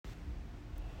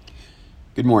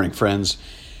Good morning, friends.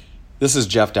 This is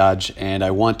Jeff Dodge, and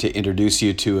I want to introduce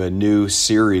you to a new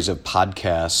series of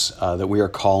podcasts that we are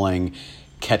calling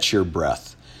Catch Your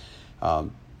Breath.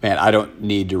 Man, I don't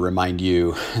need to remind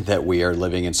you that we are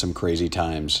living in some crazy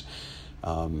times.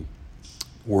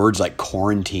 Words like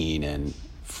quarantine and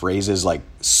phrases like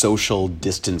social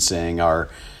distancing are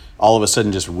all of a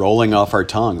sudden just rolling off our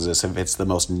tongues as if it's the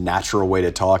most natural way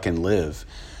to talk and live.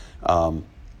 And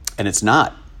it's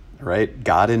not. Right?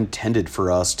 God intended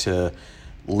for us to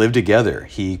live together.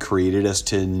 He created us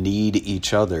to need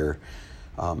each other.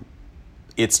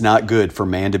 It's not good for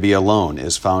man to be alone,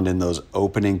 is found in those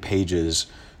opening pages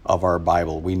of our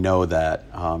Bible. We know that.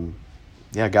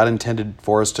 God intended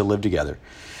for us to live together,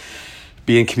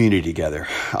 be in community together.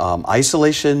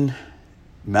 Isolation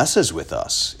messes with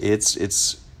us.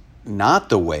 It's not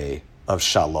the way of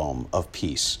shalom, of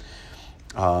peace.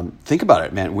 Think about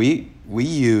it, man. We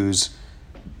use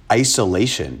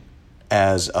isolation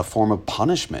as a form of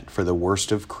punishment for the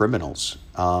worst of criminals.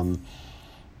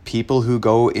 People who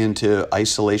go into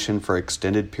isolation for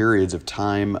extended periods of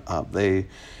time, they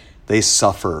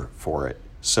suffer for it.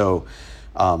 So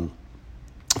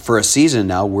for a season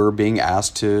now, we're being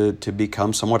asked to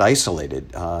become somewhat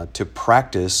isolated, to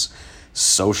practice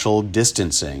social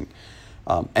distancing.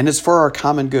 And it's for our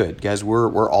common good, guys.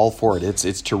 We're all for it.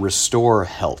 It's to restore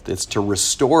health. It's to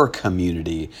restore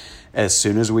community as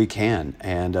soon as we can,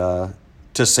 and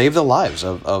to save the lives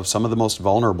of some of the most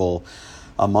vulnerable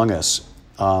among us.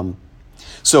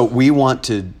 So we want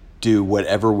to do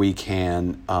whatever we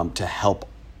can to help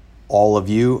all of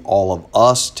you, all of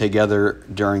us together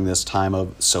during this time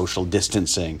of social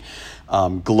distancing.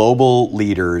 Global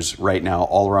leaders right now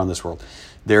all around this world,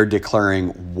 they're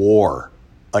declaring war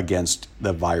against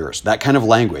the virus. That kind of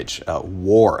language,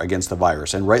 war against the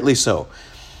virus, and rightly so.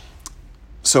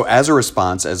 So as a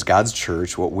response, as God's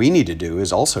church, what we need to do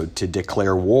is also to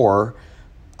declare war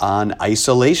on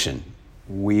isolation.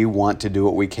 We want to do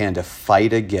what we can to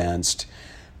fight against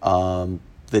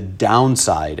the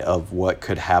downside of what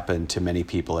could happen to many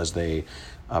people as they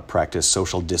practice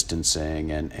social distancing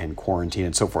and quarantine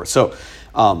and so forth. So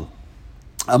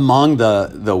among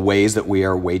the ways that we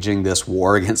are waging this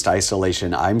war against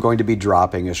isolation, I'm going to be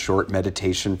dropping a short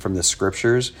meditation from the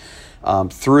scriptures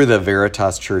through the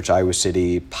Veritas Church Iowa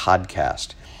City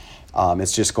podcast.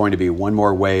 It's just going to be one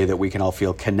more way that we can all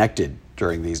feel connected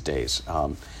during these days.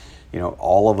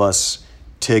 All of us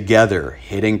together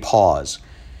hitting pause,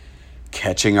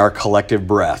 catching our collective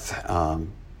breath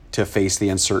to face the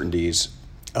uncertainties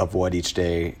of what each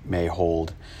day may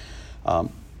hold.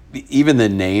 Even the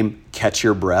name Catch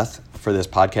Your Breath for this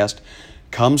podcast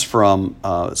comes from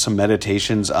some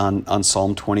meditations on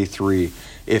Psalm 23.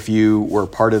 If you were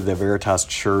part of the Veritas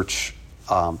Church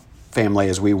family,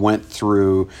 as we went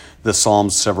through the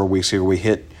Psalms several weeks ago, we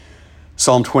hit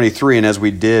Psalm 23, and as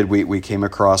we did, we came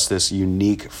across this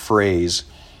unique phrase,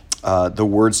 the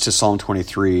words to Psalm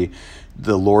 23,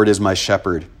 "The Lord is my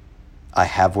shepherd, I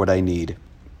have what I need.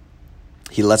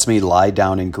 He lets me lie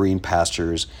down in green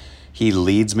pastures. He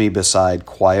leads me beside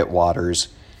quiet waters.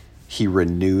 He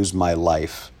renews my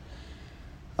life."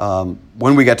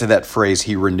 When we got to that phrase,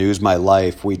 "He renews my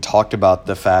life," we talked about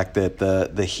the fact that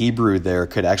the Hebrew there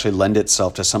could actually lend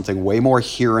itself to something way more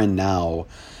here and now,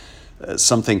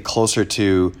 something closer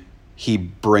to "He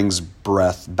brings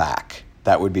breath back."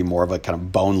 That would be more of a kind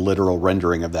of bone literal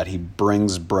rendering of that. He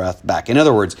brings breath back. In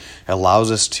other words, it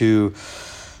allows us to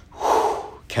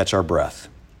catch our breath.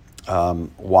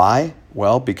 Why?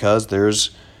 Well, because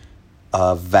there's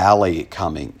a valley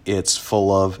coming. It's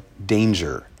full of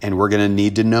danger, and we're going to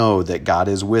need to know that God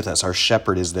is with us. Our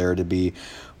shepherd is there to be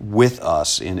with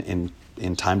us in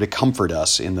time to comfort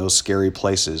us in those scary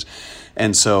places.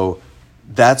 And so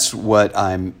that's what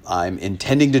I'm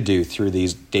intending to do through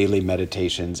these daily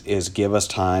meditations, is give us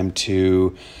time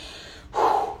to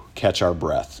catch our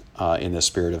breath in the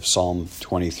spirit of Psalm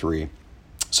 23.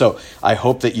 So I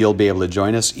hope that you'll be able to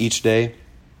join us each day.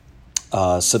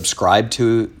 Subscribe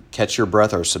to Catch Your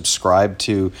Breath, or subscribe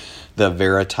to the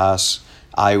Veritas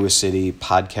Iowa City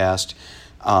podcast.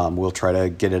 We'll try to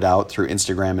get it out through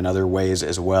Instagram and other ways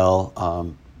as well.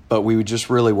 But we would just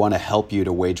really want to help you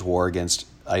to wage war against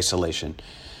isolation.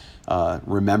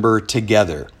 Remember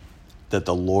together that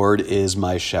the Lord is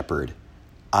my shepherd.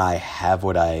 I have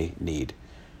what I need.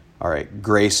 All right,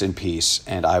 grace and peace,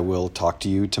 and I will talk to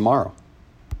you tomorrow.